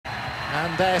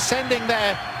And they're sending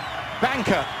their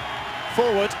banker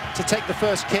forward to take the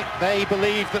first kick. They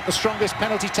believe that the strongest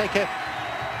penalty taker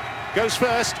goes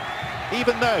first,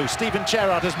 even though Steven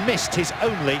Gerrard has missed his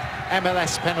only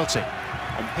MLS penalty.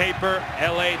 On paper,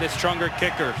 LA the stronger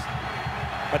kickers,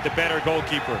 but the better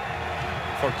goalkeeper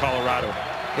for Colorado.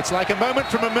 It's like a moment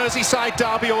from a Merseyside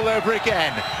derby all over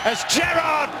again, as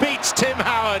Gerrard beats Tim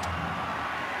Howard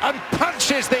and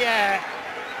punches the air.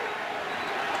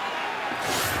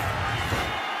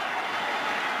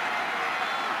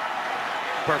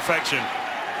 Perfection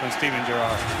from Steven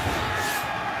Gerrard.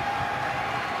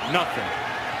 Nothing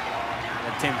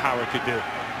that Tim Howard could do.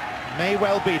 May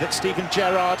well be that Steven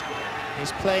Gerrard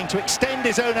is playing to extend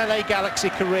his own LA Galaxy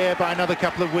career by another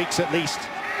couple of weeks at least,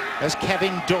 as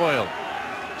Kevin Doyle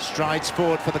strides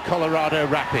forward for the Colorado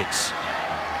Rapids.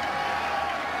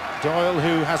 Doyle,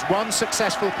 who has one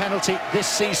successful penalty this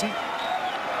season,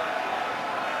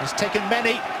 has taken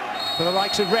many for the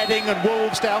likes of Reading and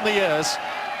Wolves down the years.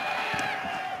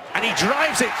 And he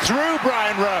drives it through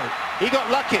Brian Rowe. He got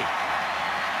lucky.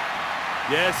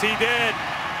 Yes, he did.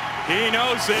 He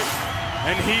knows it,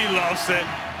 and he loves it.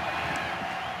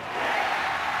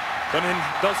 But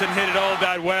doesn't hit it all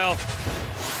that well.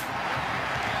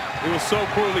 It was so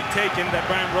poorly taken that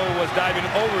Brian Rowe was diving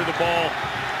over the ball.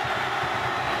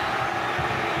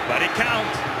 But it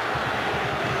counts.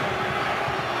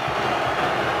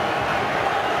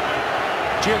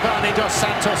 Giovani dos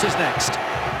Santos is next.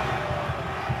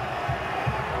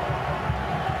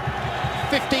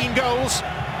 15 goals,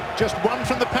 just one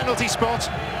from the penalty spot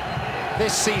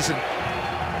this season.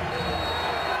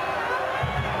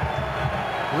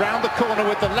 Round the corner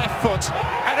with the left foot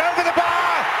and over the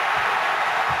bar.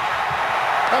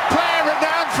 A player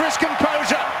renowned for his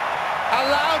composure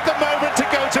allowed the moment to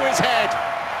go to his head.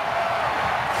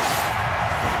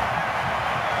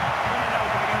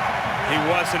 He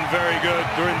wasn't very good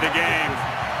during the game,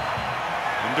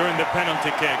 and during the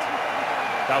penalty kick,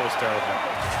 that was terrible.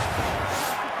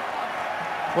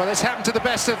 Well, it's happened to the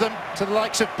best of them, to the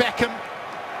likes of Beckham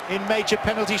in major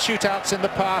penalty shootouts in the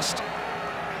past.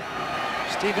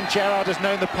 Steven Gerrard has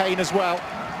known the pain as well.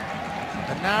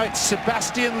 And now it's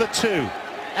Sebastian Letou,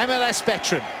 MLS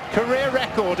veteran, career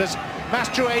record as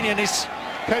Mastroeni and his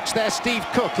coach there, Steve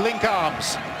Cook, link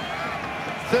arms.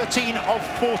 13 of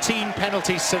 14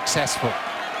 penalties successful.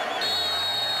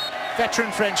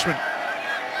 Veteran Frenchman.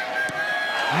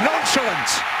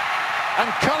 Nonchalant. And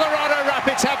Colorado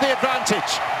Rapids have the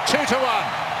advantage, 2-1.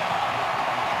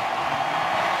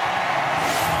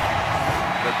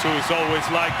 Letou is always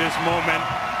like this moment,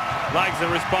 likes the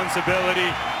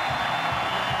responsibility,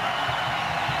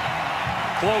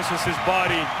 closes his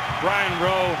body. Brian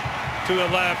Rowe to the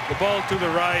left, the ball to the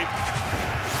right.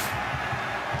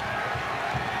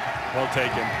 Well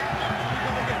taken.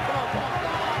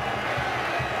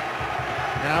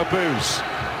 Now boos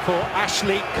for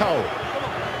Ashley Cole.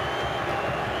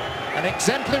 An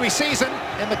exemplary season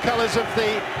in the colours of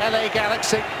the LA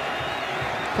Galaxy.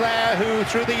 Player who,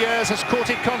 through the years, has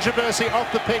courted controversy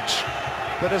off the pitch,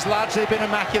 but has largely been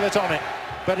immaculate on it.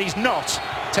 But he's not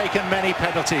taken many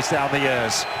penalties down the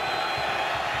years.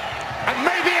 And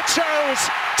maybe it shows!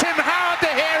 Tim Howard,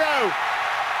 the hero!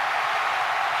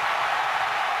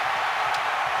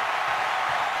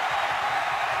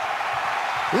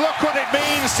 Look what it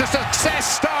means to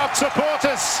success-starved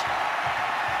supporters.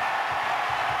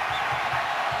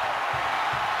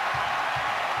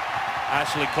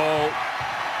 Ashley Cole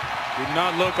did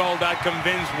not look all that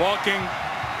convinced walking,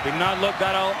 did not look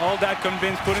all that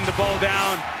convinced putting the ball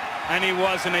down, and it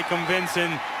wasn't a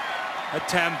convincing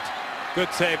attempt.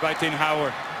 Good save by Tim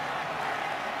Howard.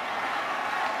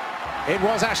 It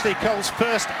was Ashley Cole's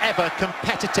first ever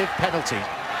competitive penalty.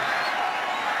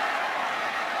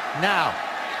 Now,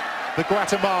 the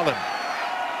Guatemalan,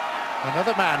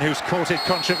 another man who's courted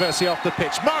controversy off the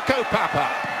pitch, Marco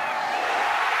Papa.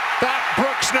 That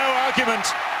brooks no argument.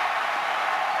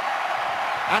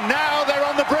 And now they're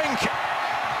on the brink.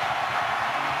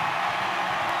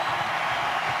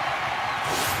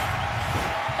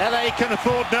 LA can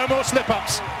afford no more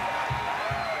slip-ups.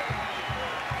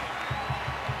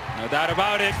 No doubt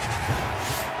about it.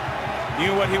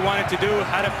 Knew what he wanted to do,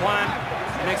 had a plan,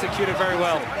 and executed very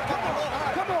well.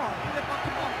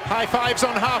 High fives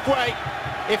on halfway.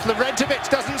 If Larentovic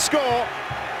doesn't score,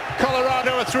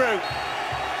 Colorado are through.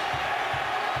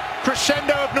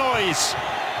 Crescendo of noise.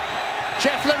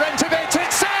 Jeff Larentovic,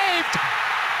 it's saved!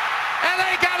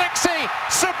 LA Galaxy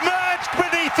submerged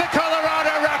beneath the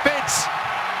Colorado Rapids.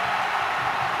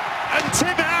 And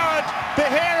Tim Howard, the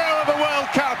hero of a World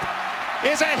Cup,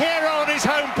 is a hero on his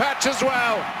home patch as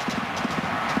well.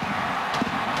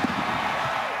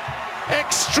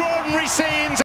 extraordinary scene.